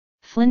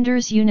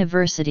Flinders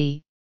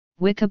University,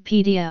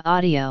 Wikipedia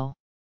audio.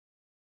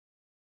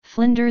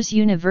 Flinders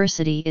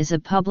University is a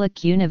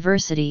public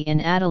university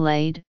in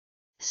Adelaide,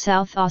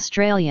 South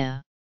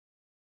Australia.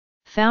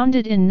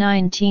 Founded in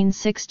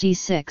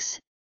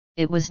 1966,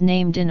 it was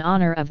named in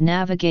honour of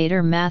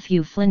navigator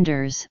Matthew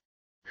Flinders,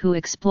 who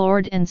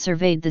explored and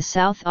surveyed the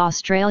South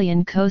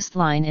Australian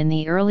coastline in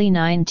the early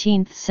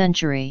 19th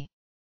century.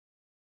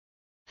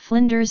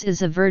 Flinders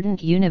is a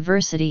verdant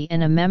university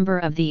and a member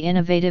of the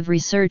Innovative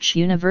Research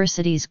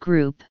Universities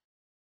Group.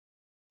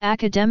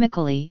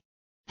 Academically,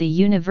 the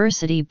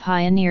university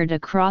pioneered a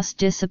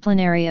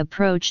cross-disciplinary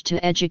approach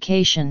to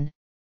education,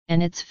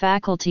 and its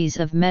faculties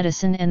of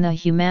medicine and the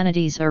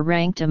humanities are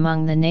ranked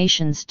among the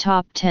nation's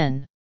top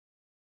 10.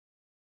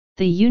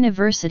 The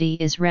university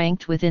is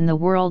ranked within the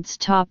world's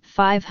top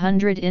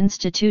 500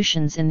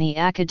 institutions in the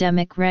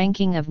academic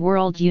ranking of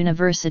world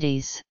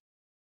universities.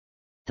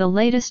 The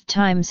latest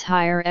Times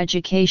Higher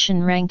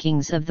Education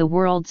rankings of the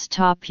world's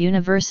top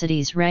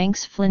universities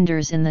ranks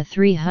Flinders in the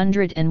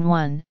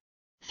 301,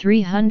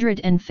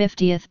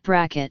 350th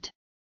bracket.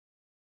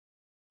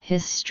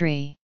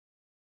 History.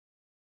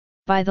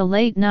 By the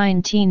late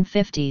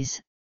 1950s,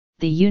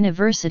 the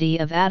University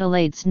of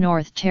Adelaide's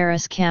North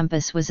Terrace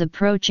campus was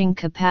approaching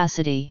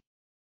capacity.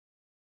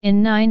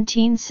 In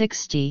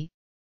 1960,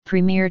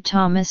 Premier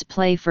Thomas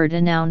Playford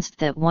announced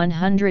that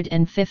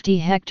 150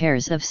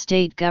 hectares of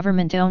state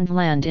government-owned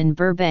land in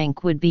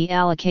Burbank would be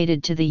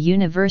allocated to the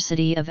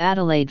University of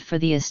Adelaide for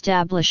the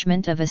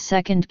establishment of a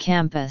second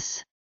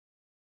campus.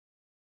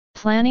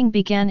 Planning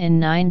began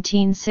in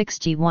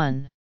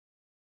 1961.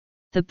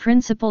 The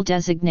principal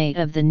designate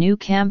of the new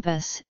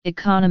campus,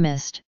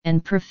 economist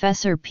and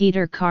Professor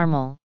Peter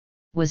Carmel,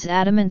 was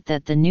adamant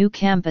that the new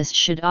campus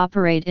should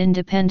operate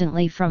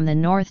independently from the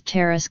North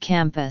Terrace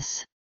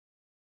campus.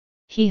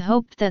 He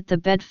hoped that the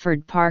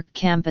Bedford Park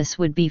campus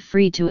would be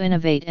free to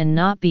innovate and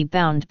not be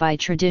bound by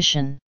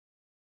tradition.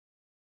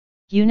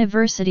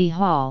 University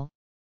Hall,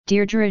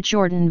 Deirdre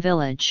Jordan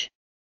Village.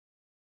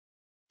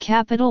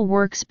 Capital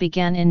works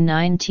began in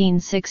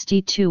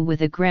 1962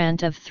 with a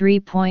grant of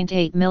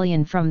 $3.8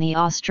 million from the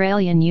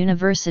Australian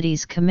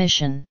Universities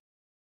Commission.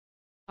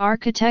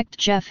 Architect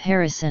Jeff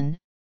Harrison,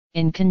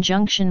 in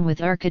conjunction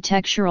with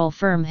architectural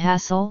firm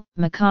Hassell,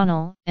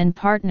 McConnell and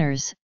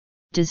Partners,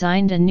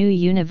 designed a new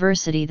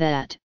university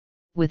that,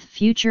 with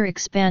future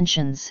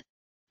expansions,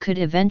 could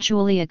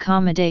eventually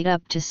accommodate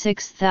up to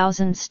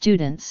 6,000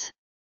 students.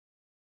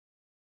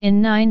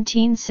 In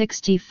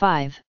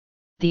 1965,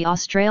 the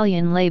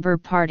Australian Labor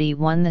Party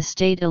won the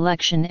state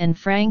election and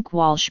Frank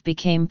Walsh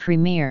became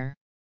Premier.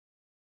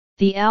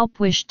 The ALP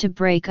wished to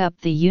break up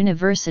the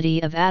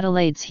University of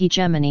Adelaide's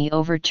hegemony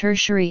over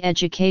tertiary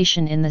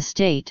education in the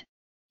state,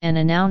 and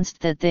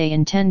announced that they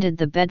intended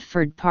the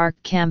Bedford Park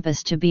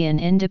campus to be an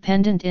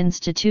independent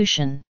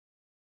institution.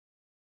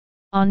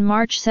 On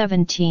March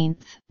 17,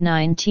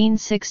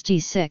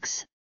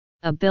 1966,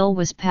 a bill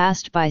was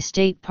passed by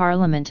State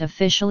Parliament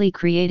officially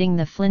creating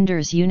the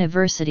Flinders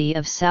University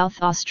of South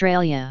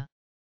Australia.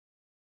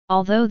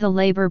 Although the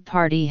Labor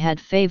Party had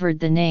favoured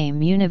the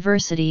name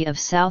University of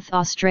South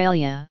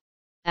Australia,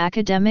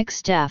 academic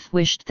staff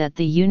wished that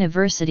the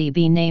university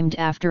be named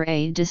after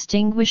a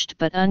distinguished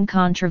but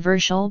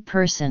uncontroversial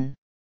person.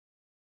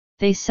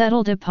 They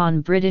settled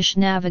upon British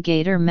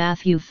navigator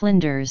Matthew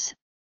Flinders,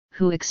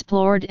 who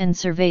explored and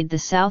surveyed the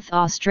South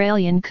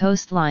Australian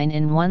coastline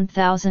in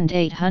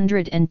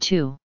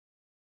 1802.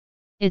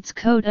 Its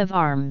coat of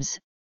arms,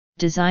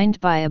 designed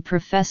by a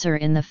professor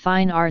in the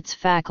Fine Arts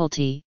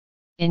faculty,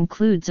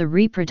 includes a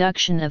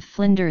reproduction of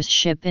Flinders'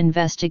 ship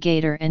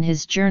Investigator and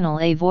his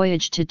journal A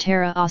Voyage to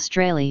Terra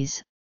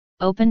Australis,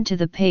 open to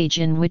the page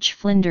in which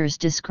Flinders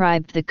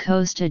described the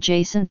coast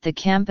adjacent the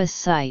campus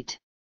site.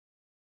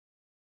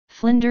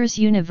 Flinders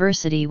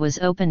University was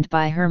opened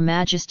by Her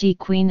Majesty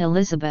Queen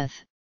Elizabeth,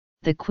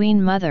 the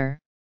Queen Mother,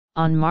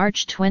 on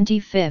March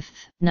 25,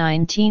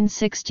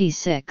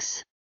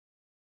 1966.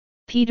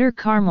 Peter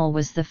Carmel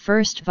was the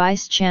first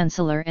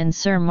Vice-Chancellor and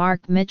Sir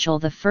Mark Mitchell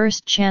the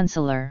first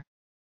Chancellor.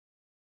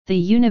 The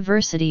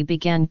university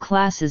began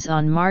classes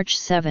on March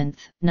 7,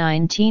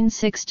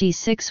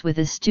 1966 with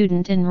a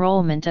student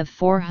enrollment of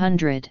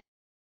 400.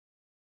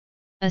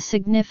 A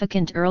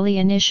significant early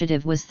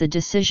initiative was the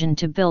decision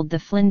to build the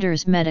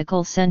Flinders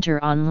Medical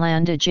Centre on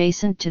land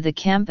adjacent to the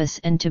campus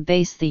and to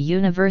base the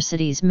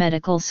university's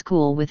medical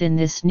school within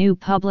this new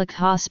public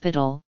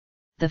hospital,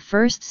 the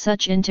first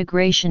such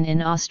integration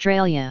in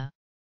Australia.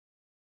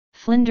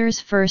 Flinders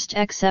first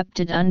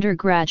accepted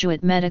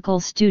undergraduate medical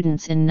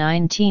students in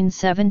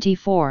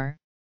 1974,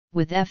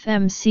 with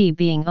FMC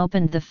being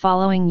opened the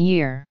following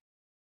year.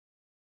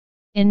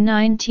 In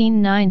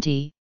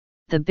 1990,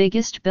 the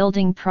biggest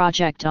building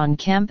project on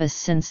campus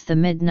since the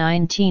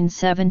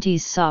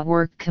mid-1970s saw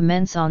work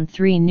commence on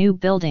 3 new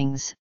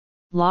buildings: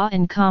 Law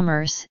and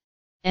Commerce,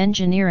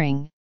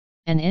 Engineering,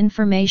 and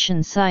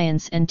Information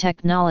Science and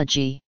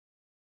Technology.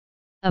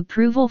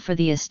 Approval for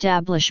the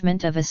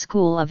establishment of a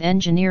School of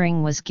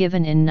Engineering was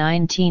given in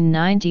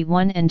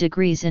 1991, and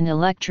degrees in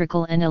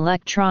electrical and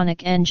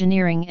electronic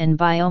engineering and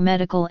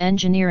biomedical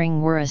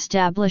engineering were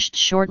established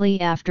shortly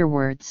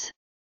afterwards.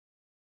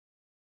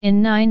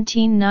 In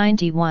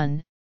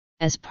 1991,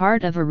 as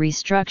part of a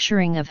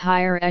restructuring of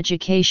higher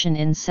education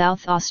in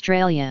South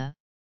Australia,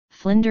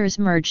 Flinders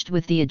merged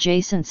with the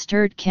adjacent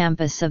Sturt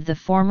campus of the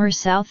former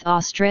South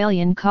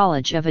Australian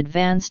College of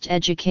Advanced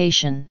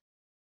Education.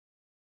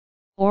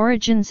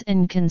 Origins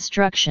and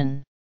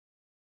construction.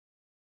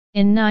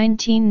 In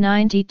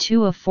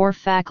 1992 a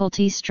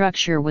four-faculty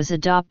structure was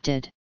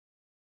adopted.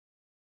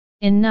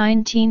 In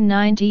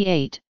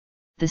 1998,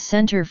 the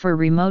Centre for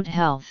Remote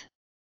Health,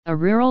 a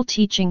rural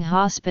teaching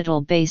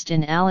hospital based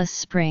in Alice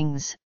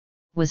Springs,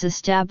 was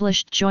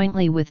established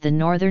jointly with the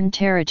Northern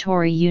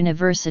Territory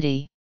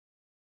University.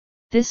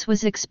 This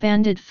was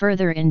expanded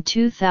further in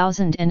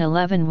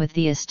 2011 with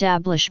the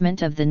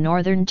establishment of the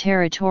Northern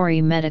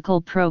Territory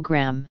Medical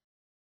Program.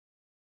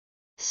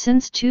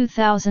 Since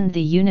 2000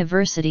 the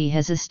university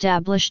has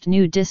established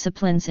new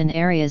disciplines in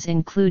areas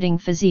including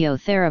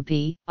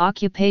physiotherapy,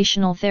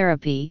 occupational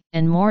therapy,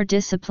 and more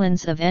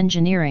disciplines of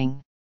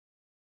engineering.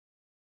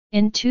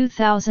 In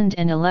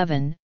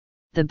 2011,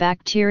 the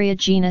bacteria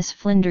genus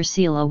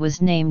Flindersella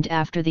was named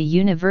after the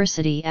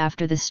university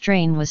after the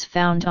strain was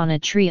found on a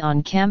tree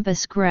on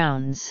campus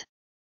grounds.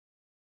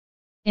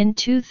 In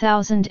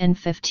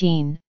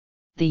 2015,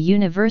 the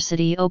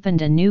university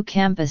opened a new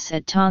campus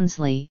at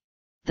Tonsley,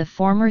 the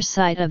former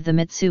site of the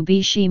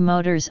Mitsubishi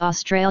Motors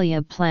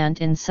Australia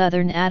plant in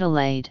southern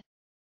Adelaide.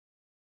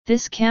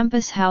 This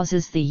campus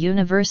houses the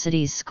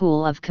university's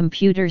School of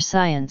Computer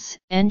Science,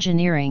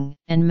 Engineering,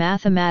 and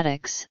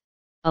Mathematics,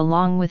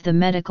 along with the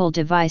Medical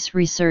Device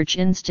Research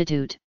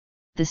Institute,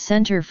 the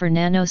Centre for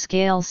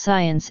Nanoscale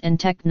Science and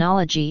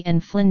Technology,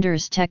 and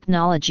Flinders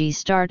technology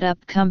startup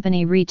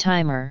company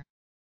Retimer.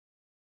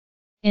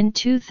 In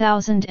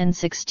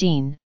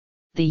 2016,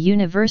 the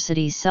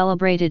university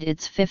celebrated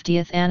its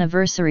 50th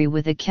anniversary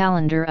with a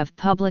calendar of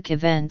public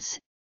events,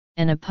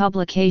 and a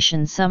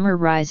publication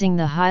summarizing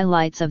the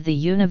highlights of the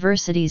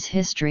university's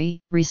history,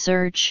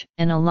 research,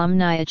 and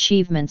alumni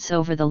achievements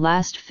over the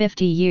last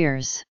 50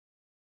 years.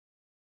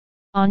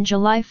 On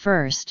July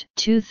 1,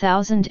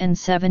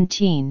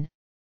 2017,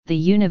 the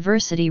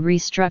university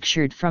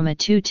restructured from a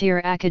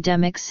two-tier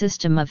academic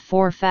system of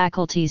 4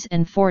 faculties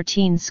and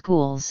 14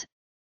 schools,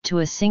 to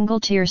a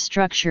single-tier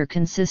structure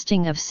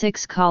consisting of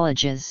 6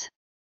 colleges.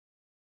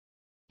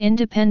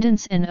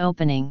 Independence and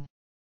opening.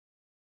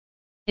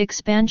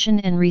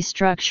 Expansion and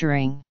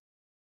restructuring.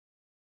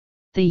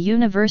 The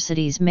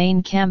university's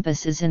main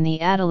campus is in the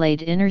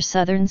Adelaide inner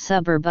southern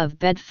suburb of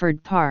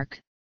Bedford Park,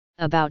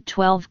 about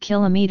 12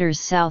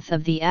 kilometres south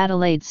of the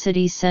Adelaide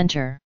city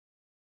centre.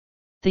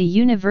 The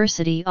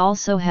university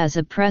also has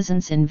a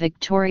presence in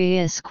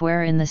Victoria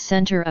Square in the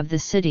centre of the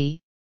city,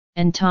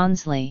 and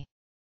Tonsley.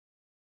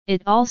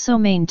 It also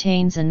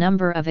maintains a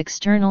number of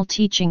external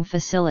teaching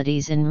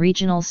facilities in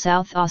regional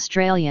South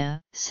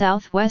Australia,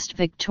 Southwest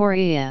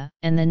Victoria,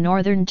 and the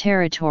Northern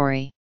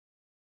Territory.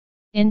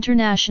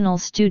 International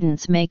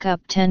students make up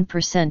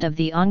 10% of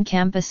the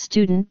on-campus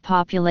student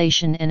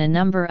population, and a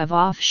number of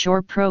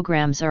offshore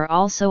programs are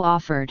also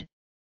offered,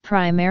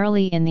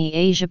 primarily in the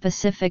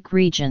Asia-Pacific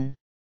region.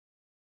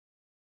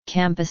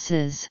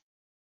 Campuses.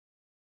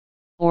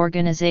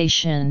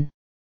 Organization.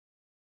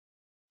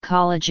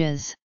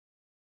 Colleges.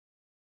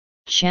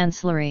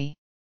 Chancellery.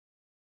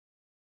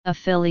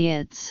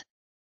 Affiliates.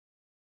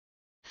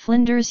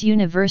 Flinders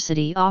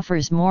University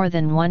offers more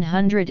than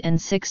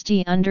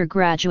 160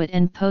 undergraduate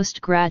and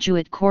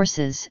postgraduate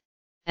courses,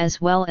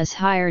 as well as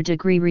higher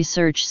degree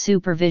research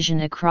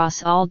supervision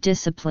across all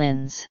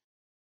disciplines.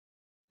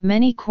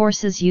 Many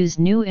courses use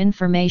new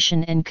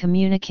information and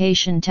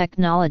communication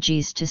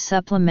technologies to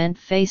supplement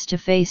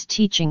face-to-face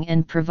teaching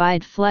and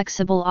provide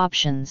flexible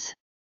options.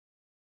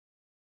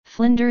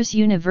 Flinders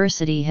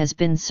University has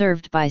been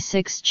served by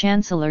 6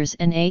 chancellors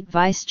and 8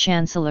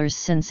 vice-chancellors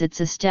since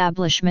its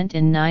establishment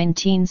in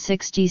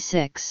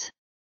 1966.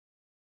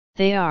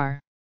 They are: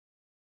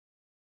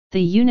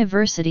 the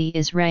university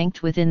is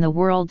ranked within the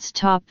world's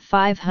top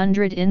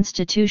 500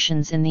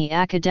 institutions in the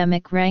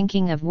academic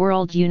ranking of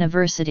world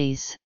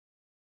universities.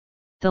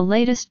 The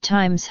latest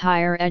Times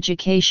Higher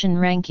Education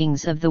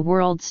rankings of the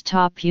world's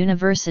top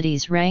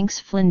universities ranks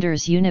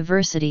Flinders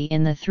University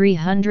in the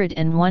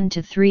 301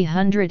 to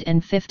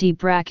 350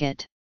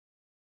 bracket.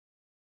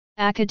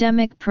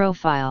 Academic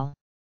profile.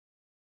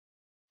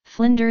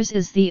 Flinders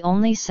is the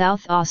only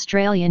South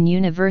Australian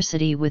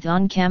university with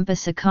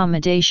on-campus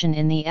accommodation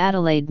in the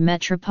Adelaide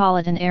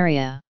metropolitan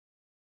area.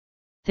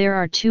 There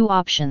are 2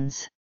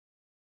 options.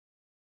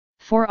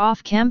 For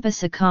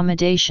off-campus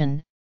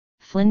accommodation,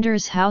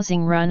 Flinders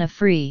Housing run a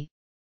free,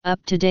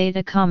 up-to-date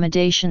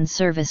accommodation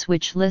service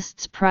which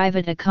lists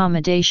private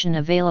accommodation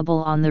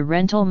available on the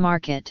rental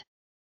market.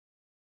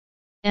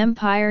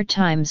 Empire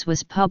Times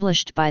was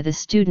published by the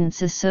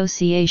Students'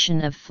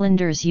 Association of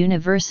Flinders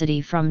University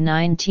from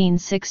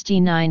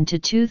 1969 to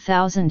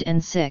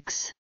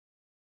 2006.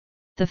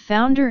 The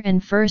founder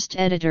and first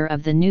editor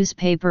of the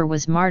newspaper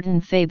was Martin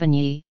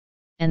Fabigny,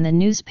 and the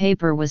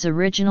newspaper was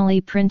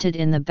originally printed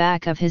in the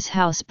back of his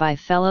house by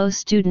fellow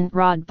student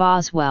Rod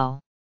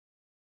Boswell.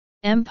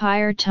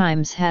 Empire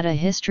Times had a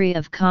history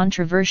of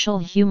controversial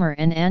humor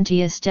and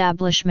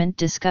anti-establishment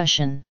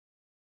discussion.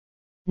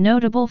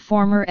 Notable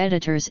former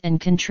editors and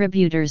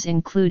contributors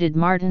included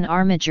Martin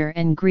Armiger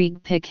and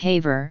Greg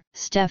Pickhaver,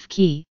 Steph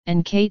Key,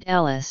 and Kate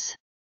Ellis.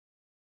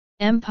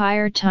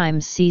 Empire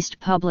Times ceased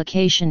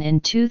publication in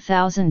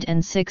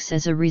 2006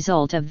 as a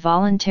result of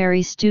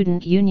voluntary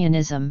student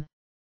unionism,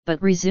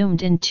 but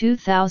resumed in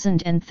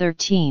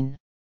 2013.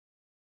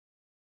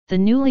 The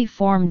newly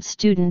formed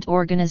student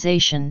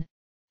organization,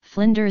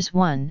 Flinders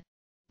One,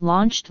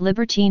 launched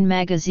Libertine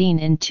magazine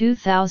in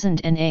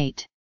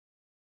 2008.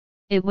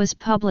 It was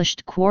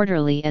published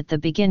quarterly at the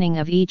beginning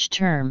of each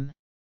term.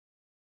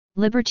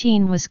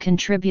 Libertine was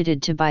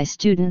contributed to by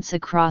students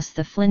across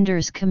the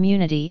Flinders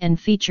community and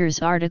features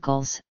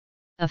articles,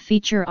 a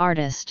feature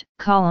artist,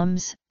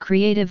 columns,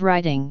 creative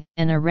writing,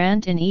 and a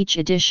rant in each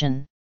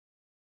edition.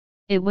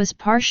 It was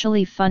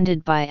partially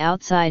funded by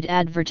outside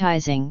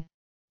advertising,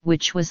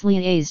 which was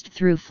liaised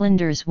through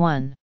Flinders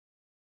One.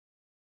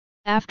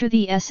 After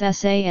the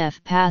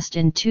SSAF passed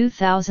in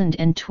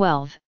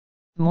 2012,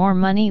 more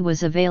money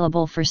was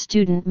available for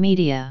student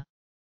media.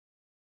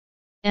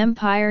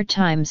 Empire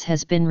Times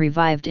has been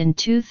revived in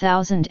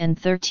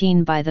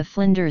 2013 by the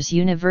Flinders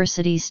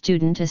University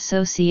Student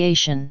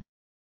Association.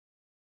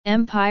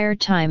 Empire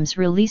Times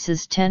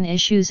releases 10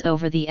 issues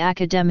over the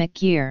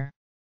academic year.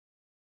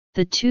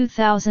 The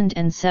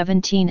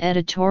 2017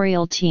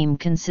 editorial team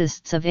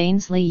consists of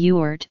Ainsley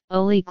Ewart,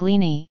 Oli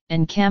Gleaney,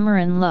 and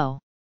Cameron Lowe.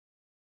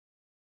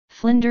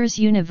 Flinders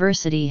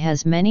University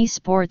has many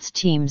sports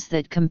teams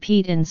that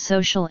compete in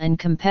social and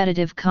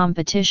competitive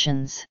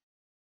competitions.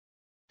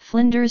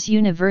 Flinders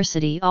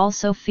University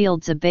also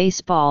fields a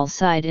baseball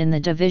side in the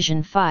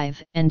Division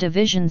 5 and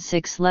Division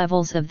 6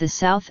 levels of the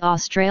South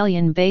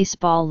Australian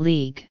Baseball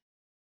League.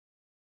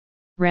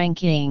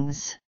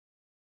 Rankings.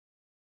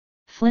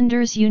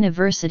 Flinders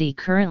University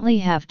currently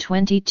have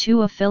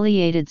 22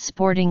 affiliated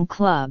sporting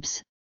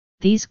clubs.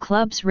 These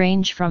clubs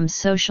range from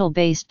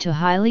social-based to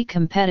highly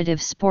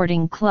competitive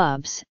sporting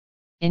clubs,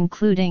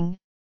 including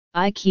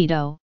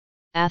Aikido,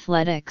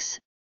 athletics,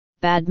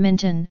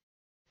 badminton,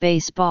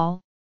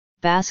 baseball,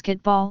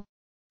 basketball,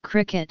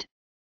 cricket,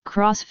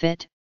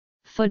 CrossFit,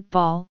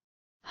 football,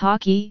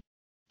 hockey,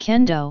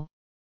 kendo,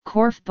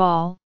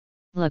 korfball,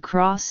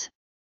 lacrosse,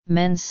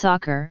 men's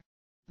soccer,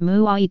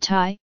 Muay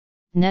Thai,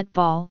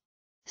 netball,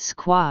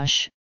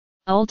 squash,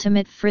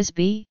 ultimate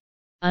frisbee,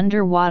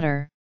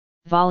 underwater,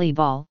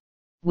 volleyball,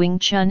 Wing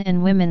Chun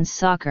and women's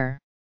soccer.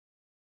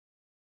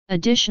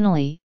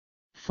 Additionally,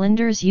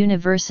 Flinders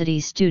University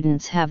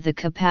students have the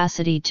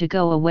capacity to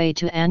go away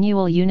to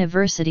annual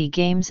university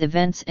games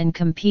events and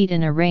compete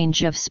in a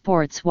range of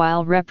sports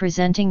while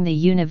representing the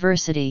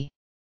university.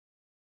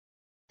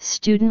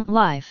 Student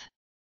life.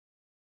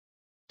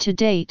 To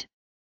date,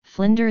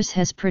 Flinders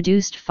has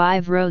produced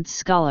 5 Rhodes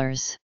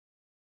Scholars.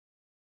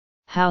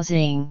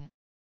 Housing,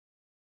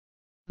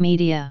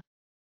 media,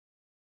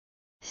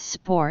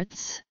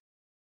 sports,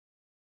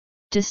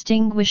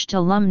 distinguished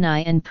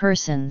alumni and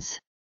persons,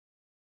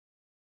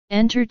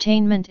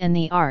 entertainment and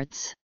the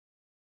arts,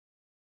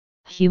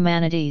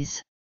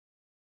 humanities,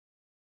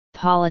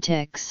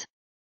 politics,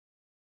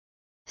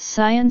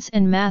 science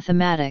and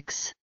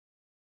mathematics,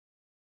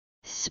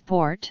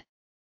 sport,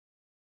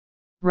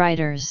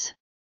 writers.